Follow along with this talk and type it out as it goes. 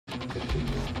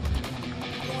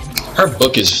Her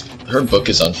book is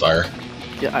on fire.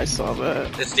 Yeah, I saw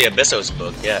that. It's the Abyssos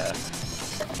book, yeah.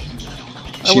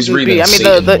 She's reading I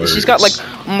mean, she's got like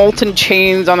molten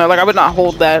chains on there. Like, I would not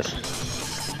hold that.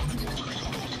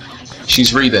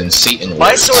 She's reading Satan.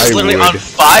 My sword's literally on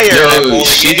fire. Yo,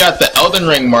 she got the Elden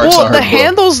Ring marks on her the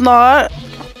handle's not.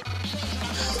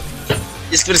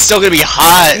 It's still gonna be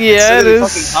hot. Yeah, it is.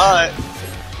 Fucking hot.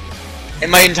 And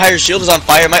my entire shield is on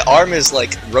fire. My arm is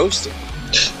like roasted.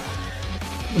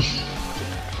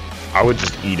 I would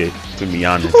just eat it, to be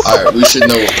honest. Alright, we should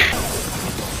know.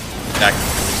 Back.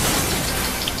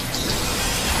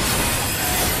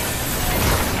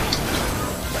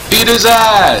 Beat his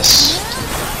ass!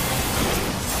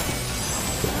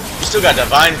 You still got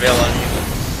Divine Veil on you.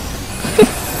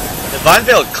 Divine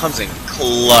Veil comes in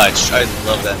clutch. I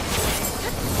love that.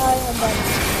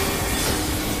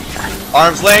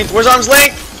 Arm's length. Where's arm's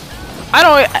length? I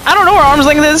don't know where arm's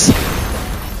length is.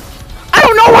 I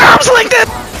don't know where arm's length is.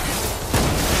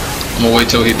 I'm gonna wait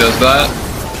till he does that.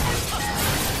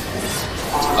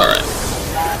 Alright.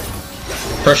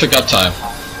 Perfect uptime.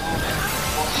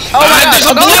 Oh my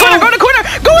god! Go in the corner!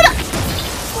 Go in the...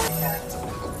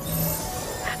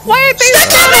 Why are they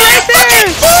standing right there?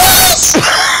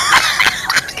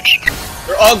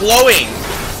 They're all glowing.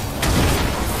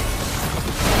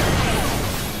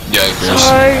 Yikers.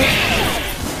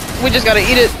 We just gotta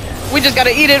eat it. We just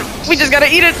gotta eat it. We just gotta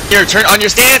eat it. Here, turn on your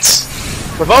stance.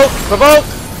 Provoke! Provoke!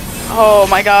 Oh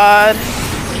my god.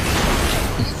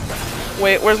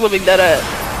 Wait, where's Living Dead at?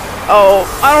 Oh,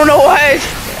 I don't know why.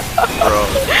 Bro,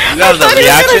 you have the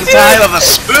reaction time of a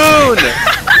spoon!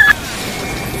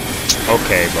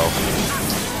 Okay, bro.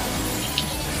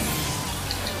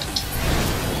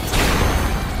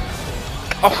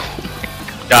 Oh.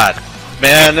 God.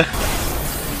 Man.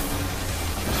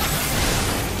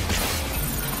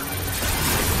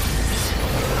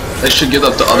 They should get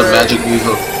up the other magic move.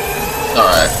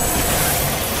 Alright.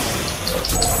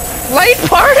 Light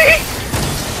party?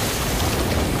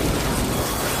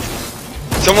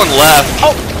 Someone left.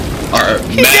 Oh! Alright,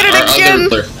 He did it again!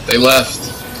 They left.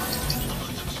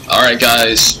 Alright,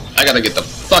 guys. I gotta get the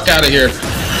fuck out of here.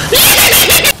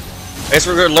 I guess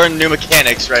we're gonna learn new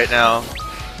mechanics right now.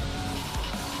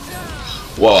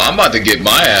 Whoa, I'm about to get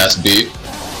my ass beat.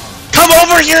 Come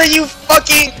over here, you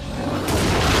fucking...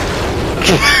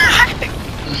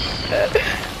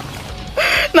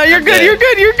 No, you're good, you're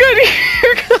good, you're good,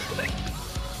 you're good.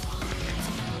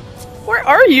 Where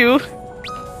are you?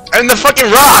 I'm the fucking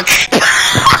rock!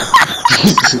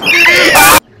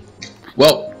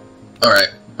 Well, alright,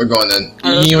 we're going then.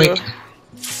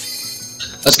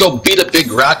 Let's go beat a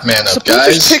big rock man up,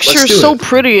 guys. This picture is so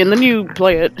pretty, and then you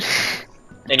play it.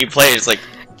 And you play it, it's like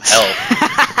hell.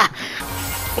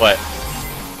 What?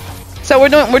 So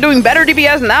we're doing better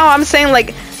DPS now. I'm saying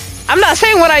like, I'm not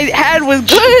saying what I had was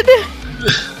good.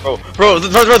 Bro, the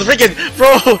freaking,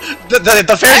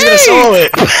 the fairy's gonna solo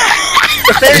it. The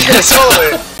fairy's gonna solo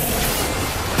it.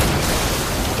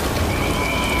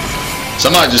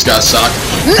 Somebody just got socked.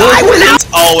 No, I went out.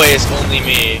 It's always only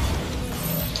me.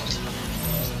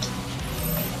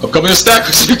 I'm coming to stack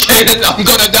with you, Kaden. I'm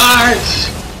gonna die.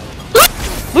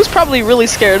 Lou's probably really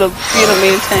scared of being a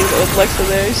main tank with Lexa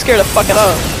there. He's scared to fuck it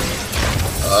up.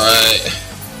 Alright.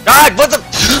 God, what the?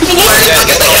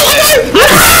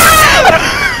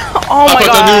 Oh my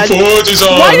god. I put the new forges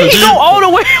on. Why did he go all the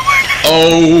way?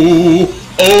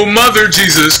 Oh, mother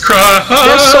Jesus Christ.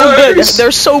 They're so good.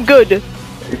 They're so good.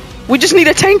 We just need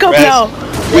a tank up now.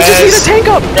 We just need a tank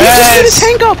up. We just need a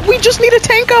tank up. We just need a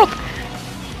tank up.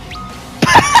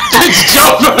 It's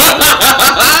jump! Yo!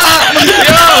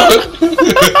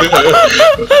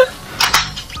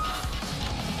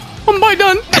 Am I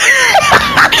done?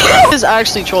 Is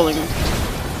actually trolling me.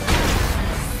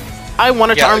 I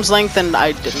wanted to arm's length and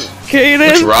I didn't.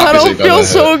 Kaden, I don't feel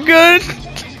so good.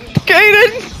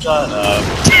 Kaden! Shut up.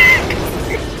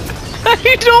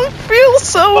 I don't feel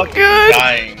so good.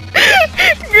 Dying.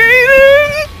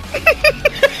 Kaden!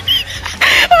 I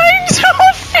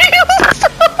don't feel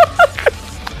so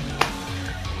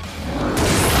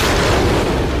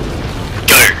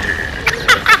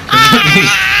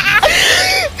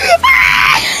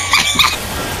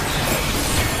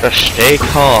Just stay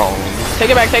calm. Take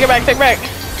it back, take it back, take it back.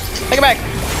 Take it back,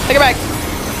 take it back.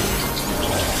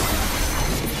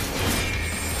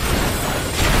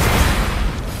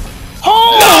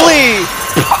 Holy!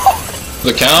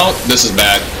 The count? This is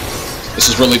bad. This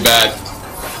is really bad.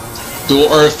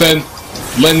 Dual earthen.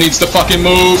 Lynn needs to fucking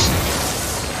move.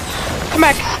 Come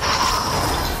back.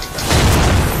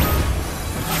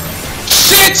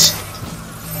 Shit!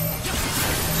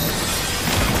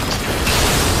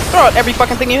 Throw out every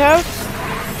fucking thing you have.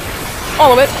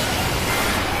 All of it.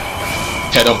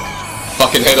 Hit him.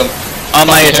 Fucking hit him. All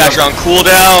my attacks are on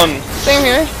cooldown. Same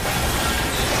here.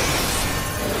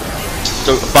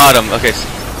 So, bottom, okay.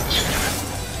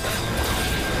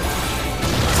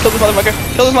 Kill this motherfucker.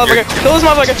 Kill this motherfucker. Kill this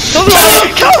motherfucker. Kill this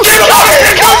motherfucker. Kill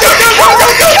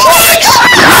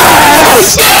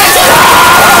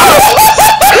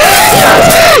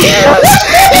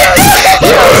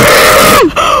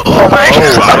Oh my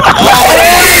God.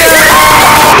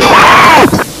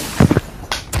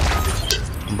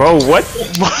 Bro, what?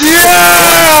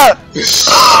 Yeah! Yes!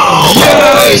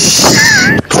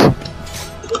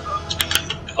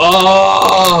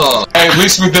 Oh! Hey, at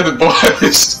least we did it,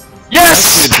 boys.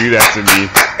 Yes! You do that to me.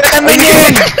 I'm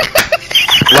in!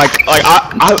 Like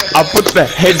I put the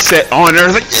headset on and I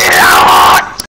was like, yeah!